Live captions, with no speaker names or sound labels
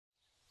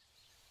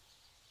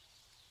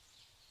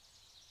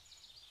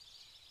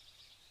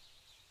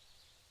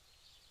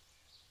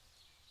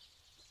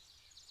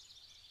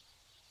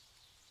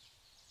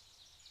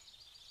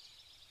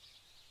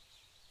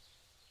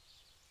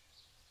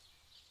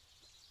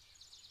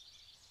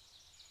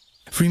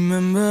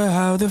Remember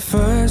how the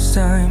first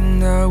time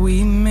that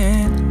we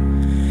met,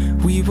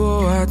 we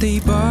were at the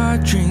bar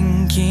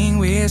drinking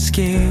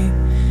whiskey.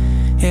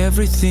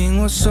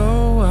 Everything was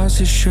so as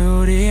it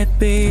should it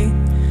be.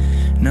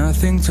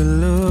 Nothing to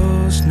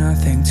lose,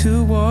 nothing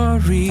to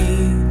worry.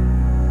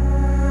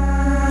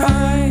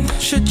 I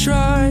should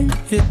try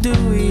to do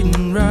it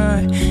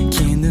right.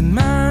 Can't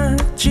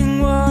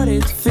imagine what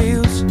it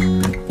feels.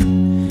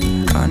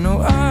 I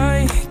know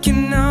I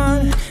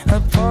cannot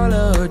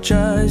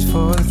apologize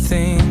for the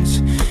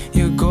things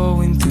you're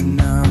going through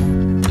now.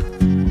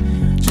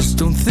 Just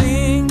don't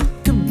think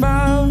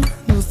about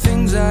the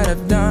things that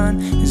I've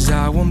done, 'cause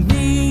I won't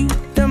be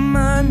the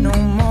man no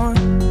more.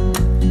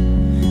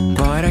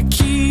 But I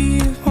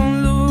keep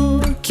on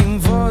looking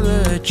for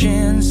the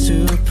chance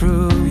to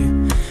prove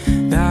you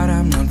that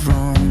I'm not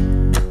wrong.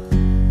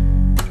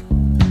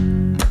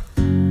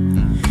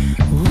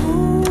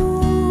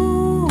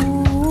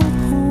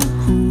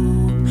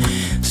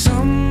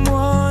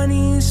 Someone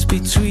is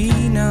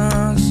between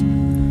us.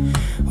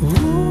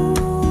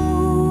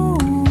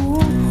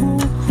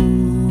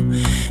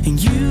 And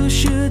you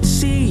should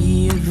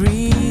see it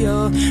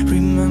real.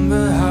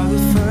 Remember how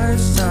the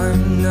first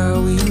time that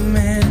we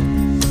met,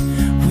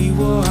 we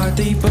were at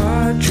the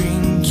bar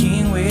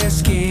drinking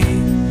whiskey.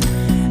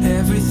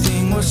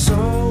 Everything was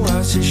so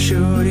as it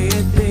should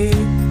it be.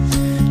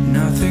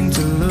 Nothing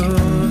to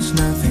lose,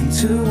 nothing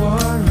to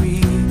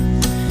worry.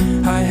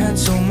 I had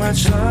so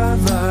much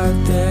love at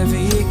the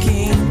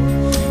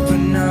beginning, but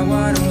now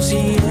I don't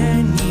see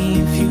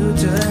any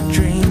future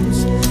dreams.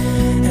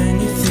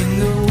 Anything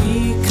that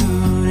we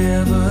could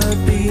ever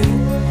be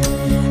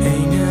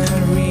ain't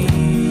gonna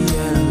real,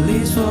 at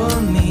least for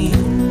me.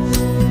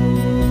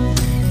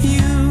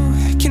 You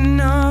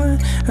cannot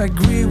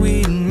agree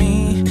with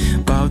me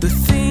about the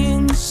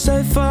things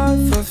I fought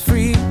for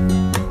free.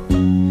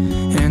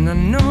 And I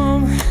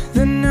know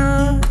that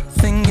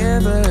nothing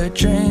ever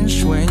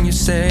changed when you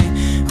say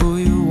who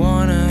you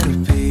wanted to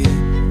be.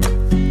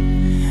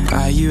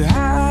 Are you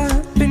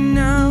happy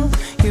now?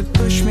 You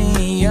push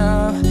me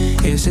out.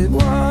 Is it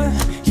what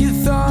you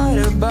thought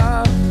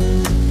about?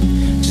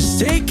 Just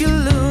take a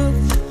look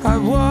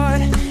at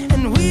what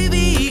and we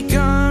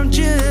become.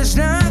 Just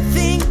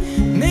nothing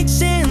makes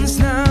sense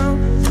now.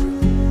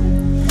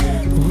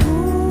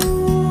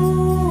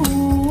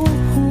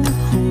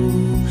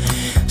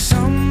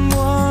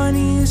 Someone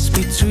is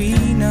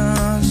between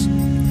us.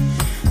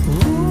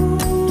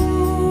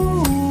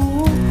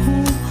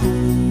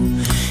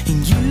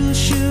 And you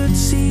should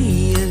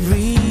see it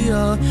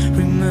real.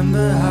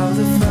 Remember how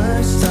the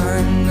first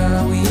time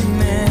that we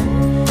met,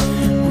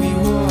 we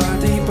were at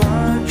the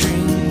bar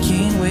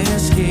drinking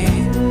whiskey.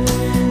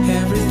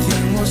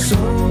 Everything was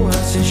so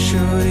as it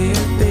should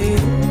it be.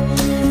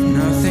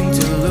 Nothing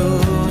to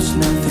lose,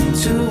 nothing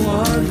to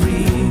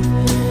worry.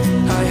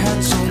 I had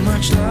so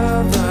much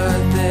love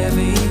at the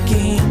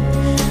beginning,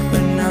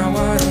 but now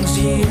I don't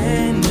see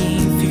any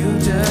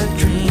future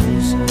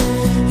dreams.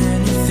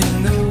 Anything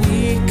that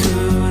we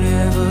could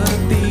ever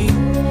be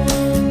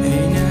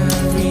ain't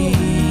gonna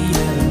real,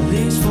 at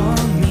least for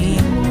me.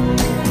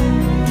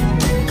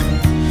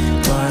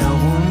 But I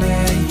won't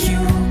let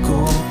you go,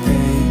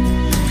 babe.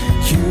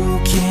 You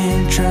can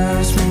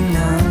trust me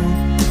now.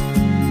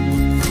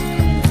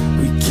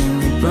 We can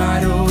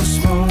rewrite those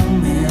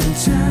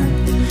moments and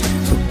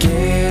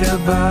forget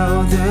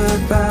about the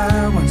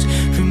bad ones.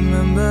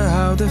 Remember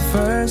how the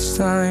first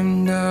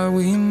time that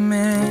we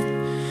met,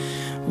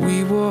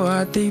 we were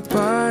at the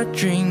bar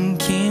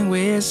drinking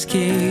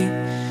whiskey.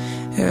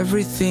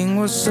 Everything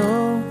was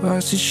so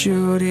as it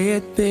should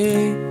it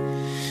be.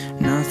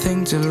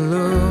 Nothing to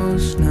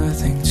lose,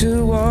 nothing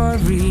to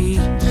worry.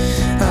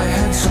 I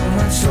had so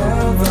much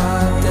love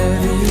at the